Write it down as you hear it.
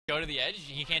to the edge,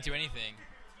 he can't do anything.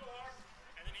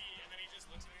 And then he just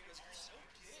looks at me and goes, "You're so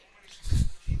gay."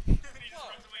 And then he just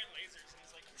runs away and lasers, and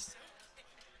he's like, "You're so gay."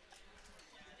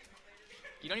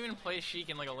 You don't even play Sheik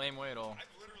in like a lame way at all. I've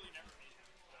literally never beaten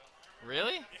him.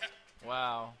 Really? Yeah.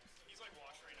 Wow. He's like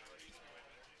washed right now. He's really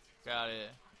Got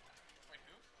it. Wait,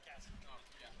 who? Cass. Oh,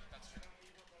 yeah, that's true.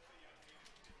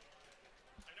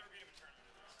 I've never beat him in tournament.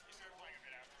 He started playing a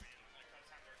bit after me, and like by the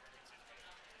time there were tournaments, he's better.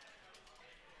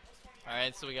 All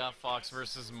right, so we got Fox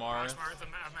versus Marth. Marth, a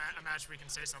match we can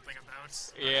say something about.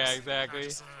 Yeah, exactly.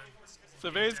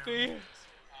 So basically,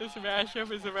 this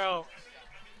matchup is about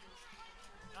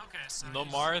okay, so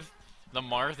the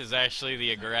Marth is actually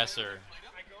the aggressor,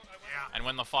 yeah. and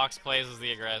when the Fox plays as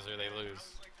the aggressor, they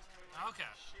lose. Okay.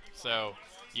 So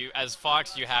as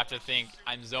Fox, you have to think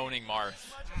I'm zoning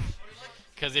Marth,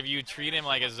 because if you treat him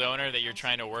like a zoner that you're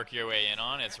trying to work your way in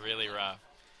on, it's really rough.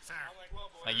 Fair.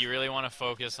 Like you really want to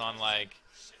focus on like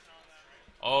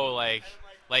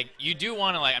you do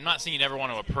want to like. I'm not saying you never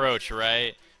want to approach,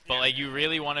 right? But like you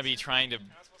really want to be trying to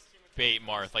bait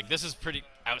Marth. Like this is pretty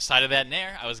outside of that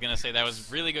nair. I was gonna say that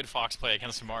was really good Fox play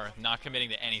against Marth, not committing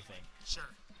to anything. Sure.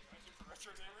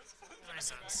 Makes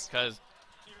sense. Because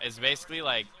it's basically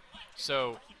like,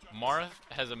 so Marth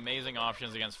has amazing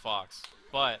options against Fox,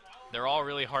 but they're all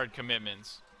really hard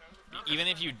commitments. Okay. Even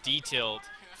if you detilt,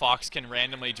 Fox can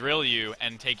randomly drill you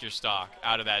and take your stock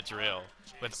out of that drill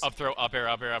with up throw, up air,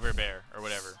 bear, or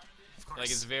whatever. Of course.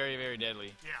 Like it's very, very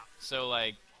deadly. Yeah. So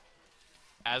like,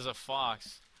 as a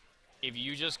Fox, if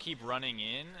you just keep running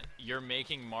in, you're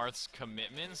making Marth's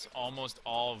commitments almost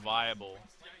all viable,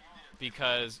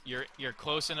 because you're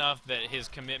close enough that his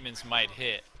commitments might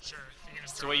hit. Sure.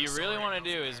 So what you really want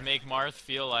to do is make Marth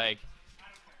feel like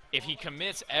if he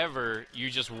commits ever, you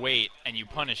just wait and you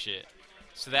punish it.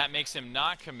 So that makes him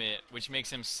not commit, which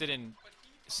makes him sit in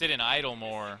idle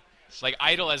more. Like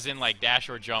idle as in like dash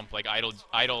or jump, like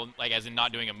idle like as in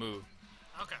not doing a move.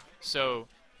 Okay. So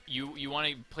you want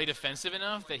to play defensive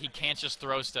enough that he can't just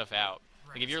throw stuff out.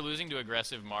 Right. Like if you're losing to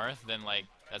aggressive Marth, then like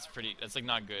that's like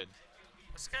not good.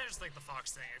 It's kind of just like the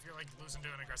Fox thing. If you're like losing to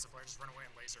an aggressive player, just run away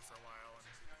and laser for a while.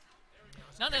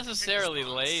 And, Not necessarily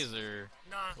laser.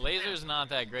 No. Laser's not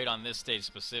that great on this stage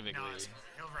specifically. No,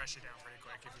 he'll rush you down pretty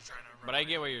quick if you're trying to run But I away.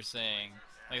 get what you're saying.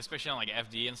 Like especially on like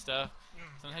FD and stuff.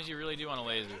 Sometimes you really do want a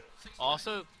laser.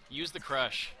 Also, use the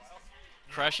crush.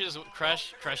 Crush's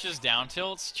down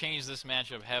tilts change this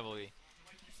matchup heavily.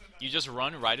 You just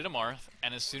run right at a Marth,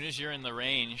 and as soon as you're in the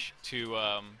range to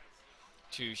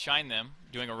shine them,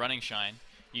 doing a running shine,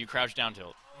 you crouch down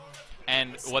tilt.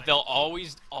 And what they'll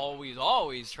always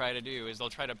try to do is they'll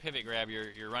try to pivot grab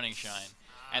your running shine,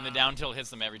 and the down tilt hits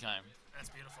them every time. That's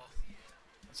beautiful.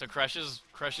 So Crush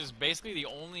is basically the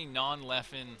only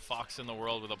non-Leffen Fox in the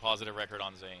world with a positive record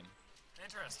on Zane.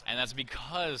 Interesting. And that's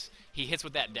because he hits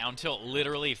with that down tilt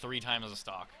literally 3 times a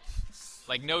stock.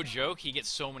 Like, no joke, he gets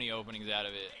so many openings out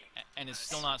of it, and it's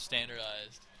still not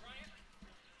standardized.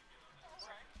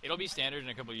 It'll be standard in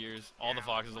a couple years. All the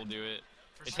Foxes will do it.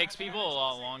 It takes people a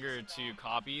lot longer to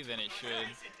copy than it should.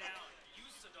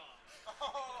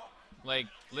 Like,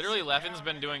 literally, Leffen's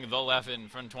been doing the Leffen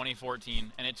from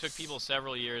 2014, and it took people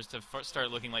several years to start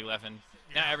looking like Leffen.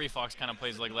 Now every Fox kind of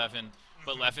plays like Leffen,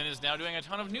 but Leffen is now doing a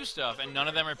ton of new stuff, and none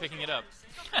of them are picking it up.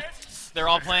 They're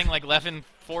all playing like Leffen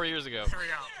 4 years ago. There we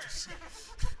go. It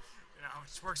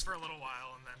just works for a little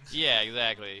while, and then Yeah,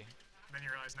 exactly. then you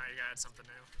realize now you gotta add something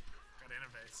new. Gotta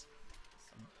innovate.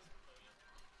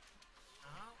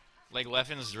 Like,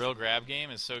 Leffen's drill grab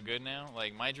game is so good now.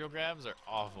 Like, my drill grabs are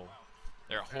awful.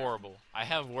 They're horrible. I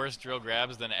have worse drill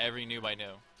grabs than every noob I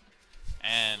know.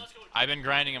 And I've been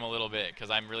grinding them a little bit because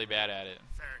I'm really bad at it.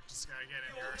 Fair. Just gotta get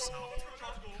in your arsenal.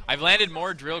 I've landed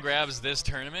more drill grabs this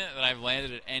tournament than I've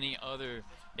landed at any other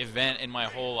event in my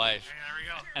whole life. Hey, there we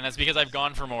go. And that's because I've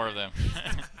gone for more of them.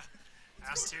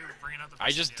 ASSS2, bringing out the best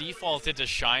I just in you. defaulted to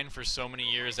shine for so many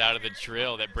years out of the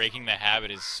drill that breaking the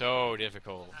habit is so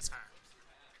difficult. That's fair.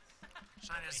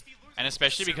 Shine is And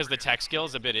especially because the tech skill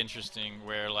is a bit interesting,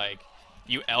 where like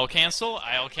you L cancel,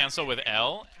 I L cancel with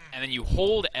L, and then you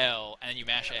hold L, and then you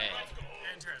mash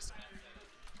A. interesting.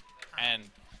 And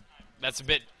that's a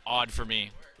bit odd for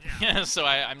me. Yeah. So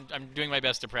I'm doing my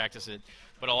best to practice it.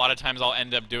 But a lot of times I'll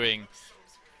end up doing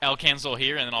L cancel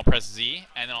here, and then I'll press Z,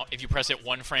 and then if you press it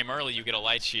 1 frame early, you get a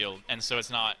light shield, and so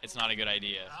it's not a good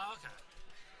idea. Oh, okay.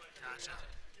 Gotcha.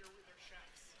 Did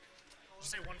you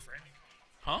say 1 frame?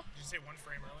 Huh? Did you say 1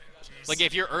 frame early? Jeez. Like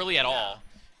if you're early at all,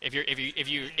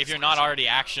 if you're not already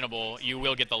actionable, you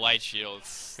will get the light shield.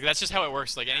 Like that's just how it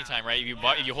works. Like anytime, right?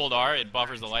 If you hold R, it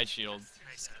buffers the light shield.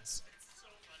 Makes sense.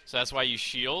 So that's why you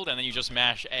shield, and then you just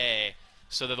mash A.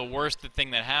 So that the worst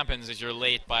thing that happens is you're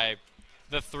late by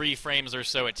the 3 frames or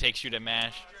so it takes you to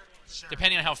mash, Sure.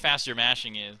 depending on how fast your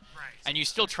mashing is. Right. And you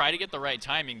still try to get the right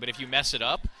timing, but if you mess it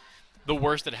up, the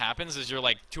worst that happens is you're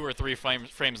like 2 or 3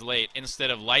 frames late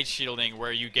instead of light shielding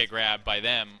where you get grabbed by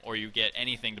them or you get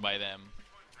anything by them.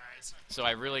 Right. So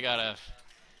I really gotta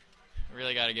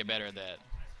get better at that.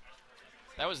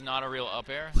 That was not a real up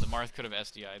air. The Marth could have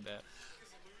SDI'd that.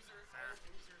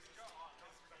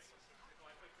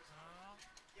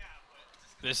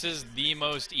 This is the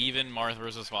most even Marth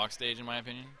versus Fox stage in my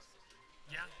opinion.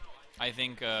 Yeah. I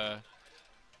think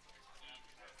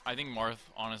Marth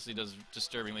honestly does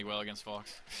disturbingly well against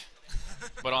Fox.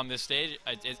 But on this stage,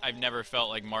 I've never felt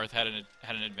like Marth had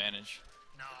an advantage.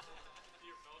 No.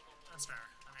 That's fair.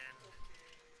 I mean,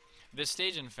 This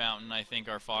stage and Fountain, I think,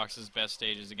 are Fox's best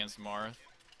stages against Marth.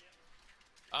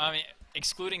 I mean,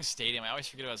 excluding Stadium. I always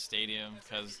forget about Stadium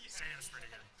because Stadium's pretty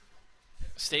good.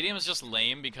 Stadium is just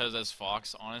lame because as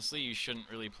Fox, honestly, you shouldn't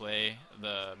really play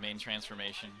the main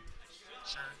transformation.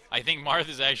 Sure. I think Marth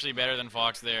is actually better than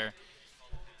Fox there.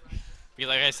 Because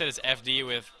like I said, it's FD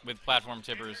with platform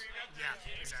tippers. Yeah,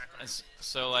 exactly. And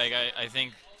so like I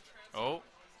think, Oh, no,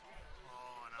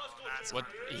 that's what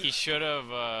hard. he should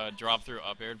have dropped through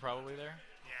up aired probably there.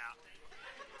 Yeah.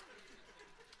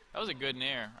 That was a good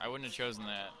nair. I wouldn't have chosen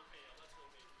that.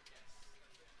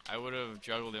 I would have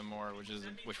juggled him more, which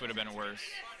would have been worse.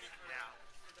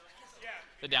 Yeah.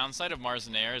 The downside of Mars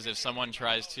nair is if someone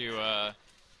tries to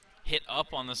hit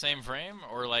up on the same frame,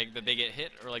 or like that they get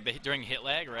hit, or like during hit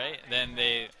lag, right? Then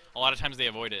a lot of times they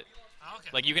avoid it. Oh, okay.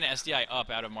 Like you can SDI up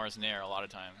out of Mars nair a lot of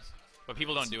times, but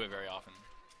people don't do it very often.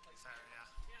 Fair,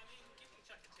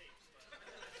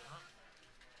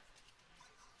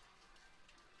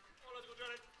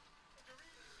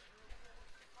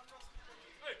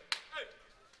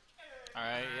 yeah. All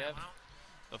right, yep. Well,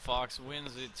 The Fox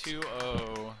wins it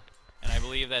 2-0, and I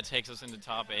believe that takes us into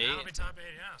top 8. that'll be top 8,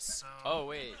 yeah. So. Oh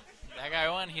wait, that guy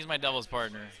won. He's my doubles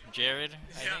partner, Jared.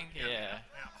 I think. Yeah. Yeah.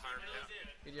 HARB,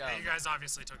 yeah. Good Yeah, job. you guys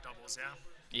obviously took doubles, yeah?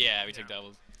 Yeah, we took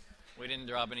doubles. We didn't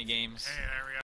drop any games. Hey, there we go.